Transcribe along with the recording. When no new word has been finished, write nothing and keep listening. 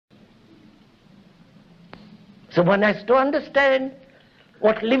So one has to understand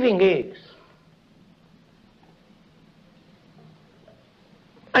what living is.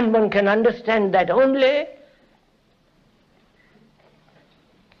 And one can understand that only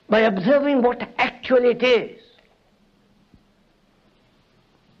by observing what actually it is.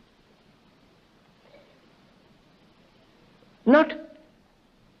 Not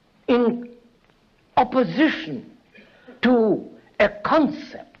in opposition to a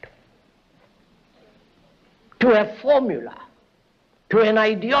concept, to a formula, to an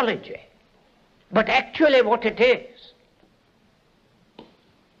ideology, but actually what it is.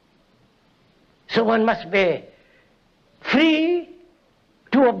 So one must be free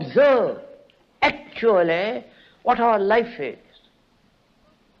to observe actually what our life is,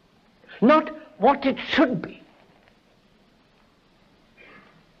 not what it should be.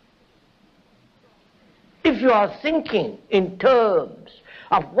 If you are thinking in terms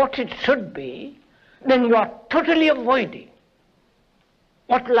of what it should be, then you are totally avoiding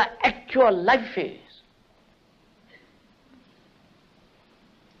what actual life is.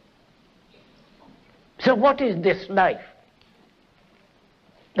 So what is this life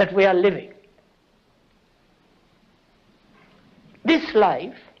that we are living? This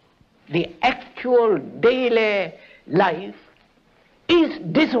life, the actual daily life, is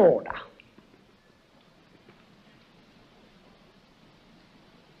disorder.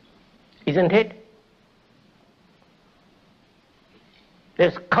 Isn't it?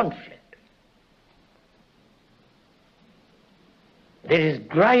 There's conflict. There is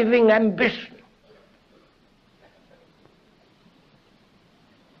driving ambition.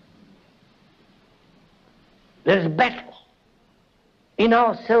 There is battle in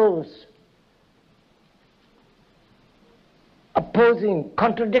ourselves, opposing,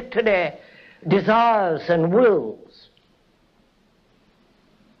 contradictory desires and wills.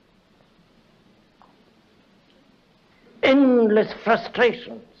 Endless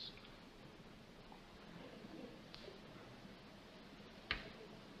frustrations.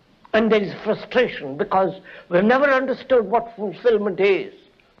 And there is frustration because we've never understood what fulfillment is.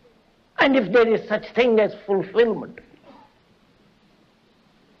 And if there is such thing as fulfillment,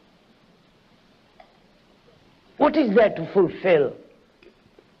 what is there to fulfill?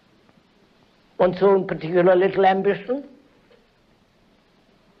 One's own particular little ambition?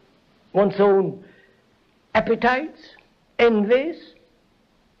 One's own appetites? Envies,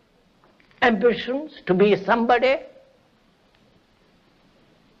 ambitions to be somebody?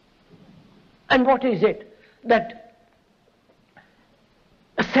 And what is it that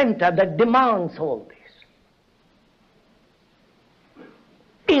a center that demands all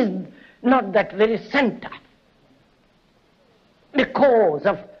this? Is not that very center the cause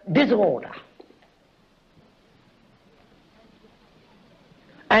of disorder?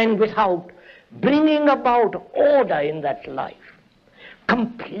 And without bringing about order in that life,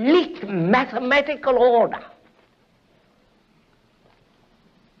 complete mathematical order,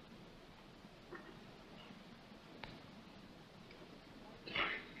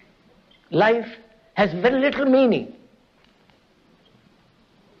 life has very little meaning.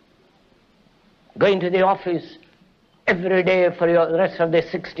 Going to the office every day for the rest of the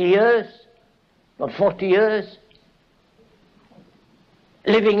 60 years or 40 years,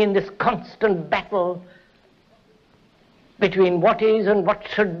 living in this constant battle between what is and what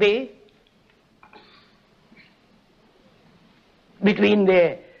should be, between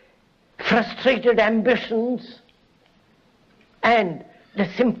the frustrated ambitions and the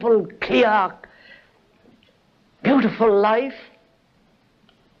simple, clear, beautiful life.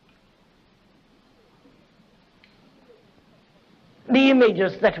 The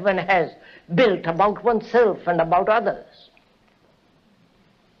images that one has built about oneself and about others.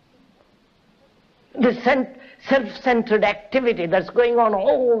 The self-centered activity that's going on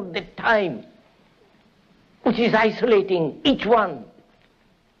all the time, which is isolating each one,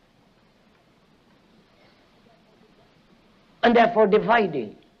 and therefore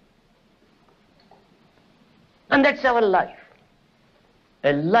dividing. And that's our life.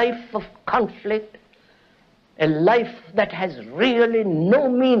 A life of conflict, a life that has really no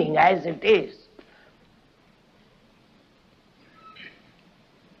meaning as it is.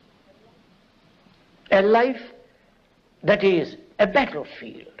 A life that is a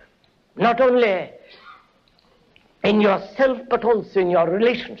battlefield, not only in yourself but also in your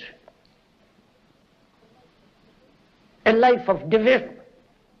relationship. A life of division,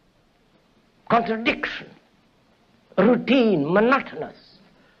 contradiction, routine, monotonous.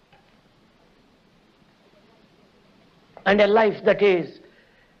 And a life that is,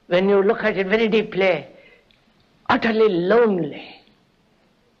 when you look at it very deeply, utterly lonely.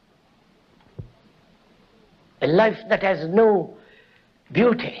 a life that has no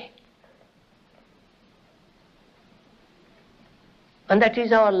beauty. And that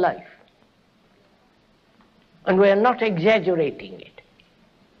is our life. And we are not exaggerating it.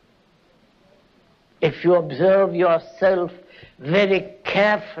 If you observe yourself very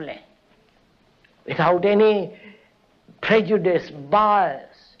carefully, without any prejudice, bias,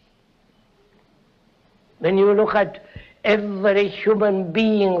 when you look at every human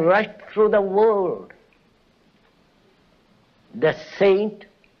being right through the world, the saint,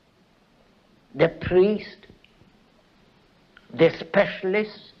 the priest, the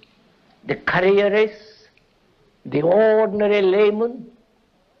specialist, the careerist, the ordinary layman,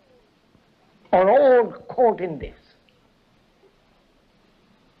 are all caught in this.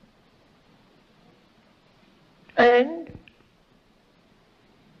 And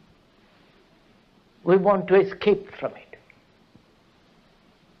we want to escape from it.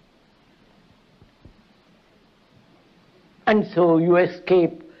 And so you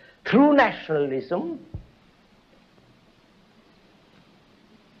escape through nationalism,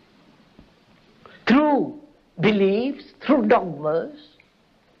 through beliefs, through dogmas,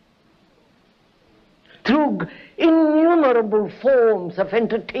 through innumerable forms of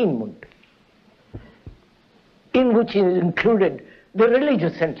entertainment, in which is included the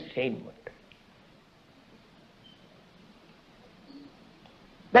religious entertainment.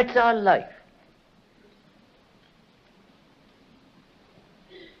 That's our life.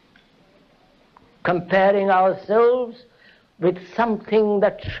 Comparing ourselves with something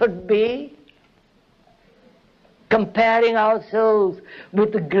that should be, comparing ourselves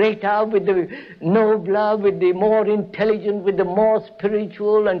with the greater, with the nobler, with the more intelligent, with the more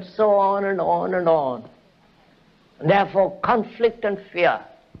spiritual, and so on and on and on. And therefore, conflict and fear.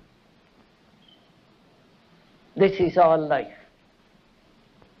 This is our life.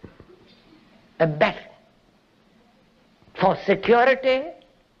 A battle for security,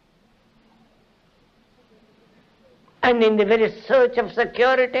 and in the very search of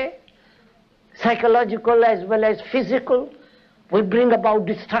security, psychological as well as physical, will bring about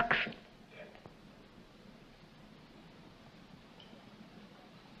destruction.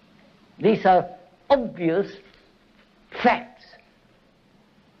 These are obvious facts.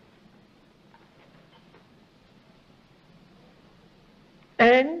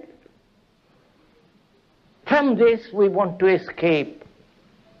 And from this we want to escape,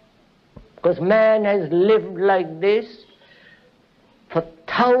 because man has lived like this for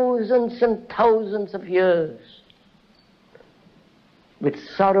thousands and thousands of years, with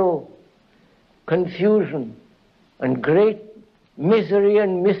sorrow, confusion, and great misery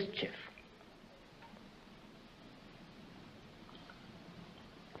and mischief.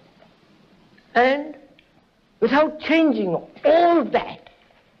 And without changing all that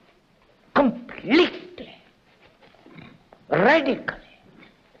completely, radically,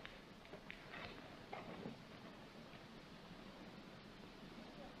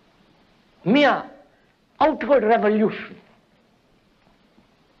 mere outward revolution,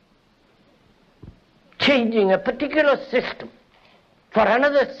 changing a particular system for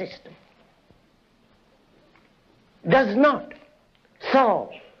another system, does not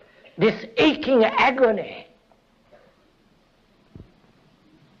solve this aching agony.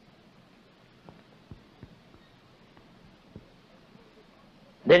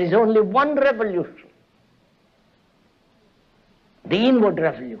 There is only one revolution, the inward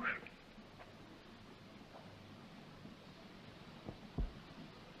revolution.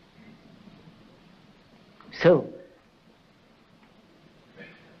 So,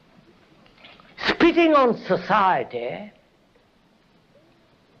 spitting on society,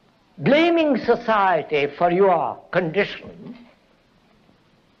 blaming society for your condition,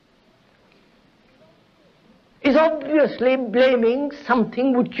 is obviously blaming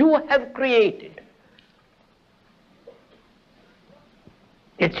something which you have created.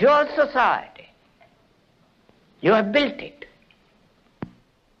 It's your society. You have built it.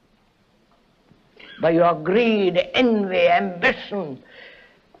 By your greed, envy, ambition,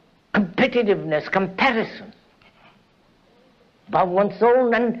 competitiveness, comparison, by one's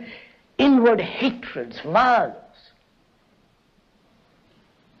own and inward hatreds, violence.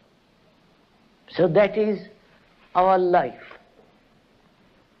 So that is our life.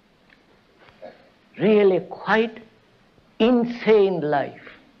 Really quite insane life.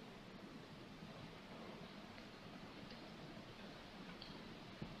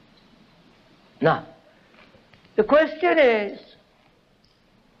 Now, the question is,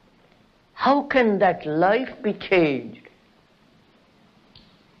 how can that life be changed?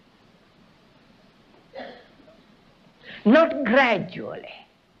 Not gradually,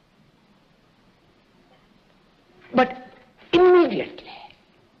 but immediately.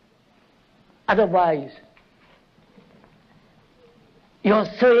 Otherwise, you're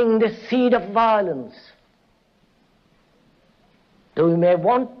sowing the seed of violence. Though you may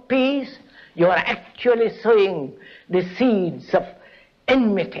want peace, you are actually sowing the seeds of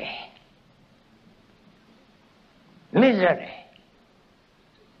enmity, misery.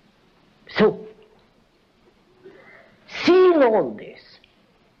 So, seeing all this,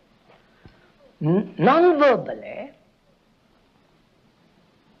 non-verbally,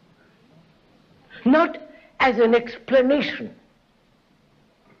 not as an explanation,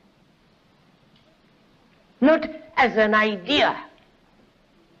 not as an idea,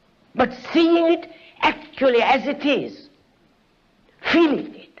 but seeing it actually as it is,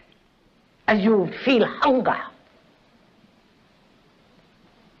 feeling it as you would feel hunger.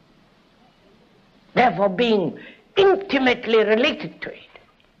 Therefore, being intimately related to it.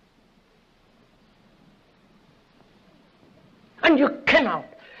 And you cannot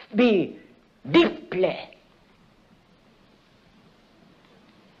be deeply,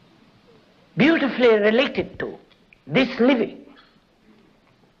 beautifully related to this living,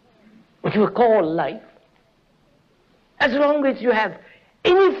 which we call life, as long as you have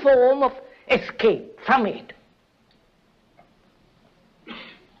any form of escape from it,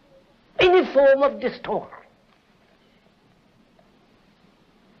 any form of distortion.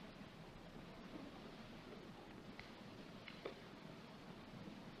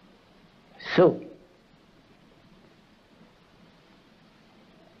 So,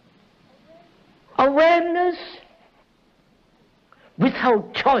 awareness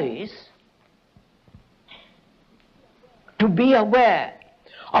without choice, to be aware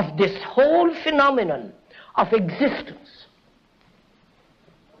of this whole phenomenon of existence,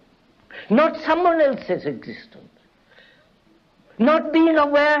 not someone else's existence, not being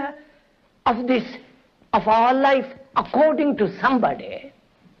aware of this, of our life according to somebody,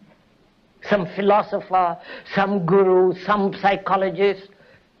 some philosopher, some guru, some psychologist,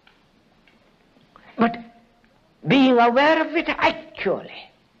 but being aware of it actually,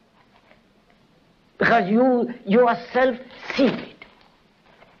 because you yourself see it.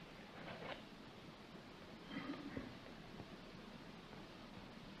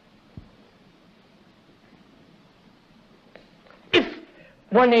 If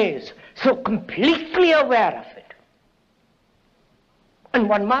one is so completely aware of it, and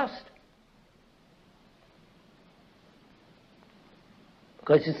one must,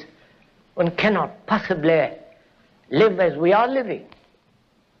 because one cannot possibly live as we are living.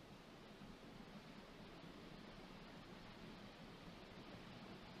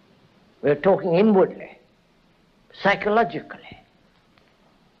 We're talking inwardly, psychologically.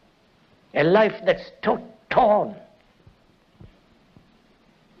 A life that's torn.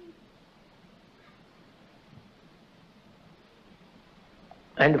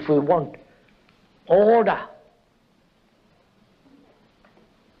 And if we want order,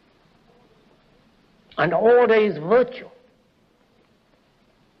 and order is virtue,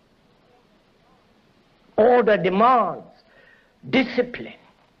 order demands discipline.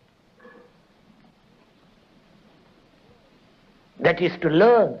 That is to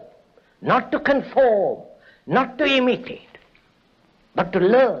learn, not to conform, not to imitate, but to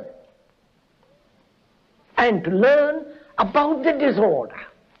learn. And to learn about the disorder,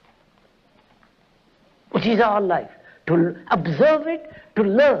 which is our life. To observe it, to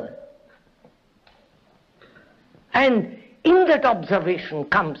learn. And in that observation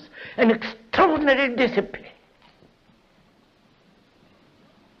comes an extraordinary discipline,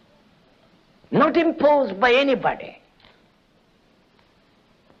 not imposed by anybody,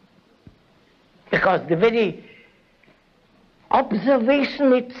 because the very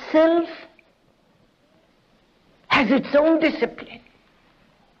observation itself has its own discipline.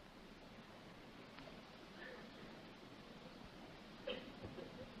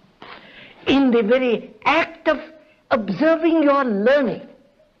 In the very act of observing, you are learning,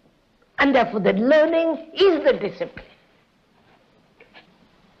 and therefore the learning is the discipline.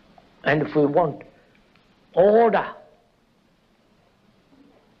 And if we want order,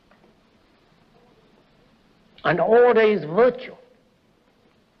 and order is virtue,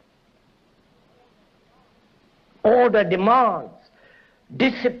 order demands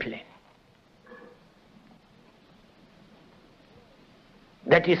discipline.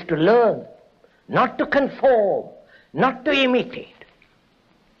 That is to learn, not to conform, not to imitate,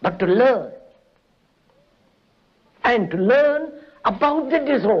 but to learn. And to learn about the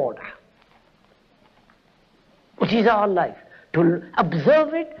disorder, which is our life. To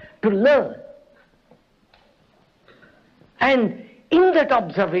observe it, to learn. And in that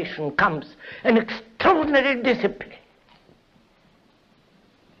observation comes an extraordinary extraordinary discipline,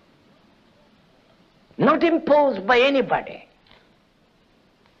 not imposed by anybody,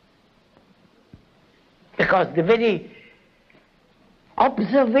 because the very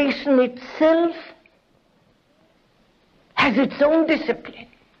observation itself has its own discipline.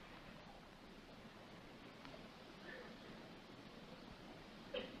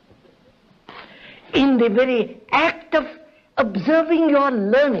 In the very act of observing, you are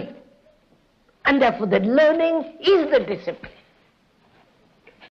learning, and therefore the learning is the discipline.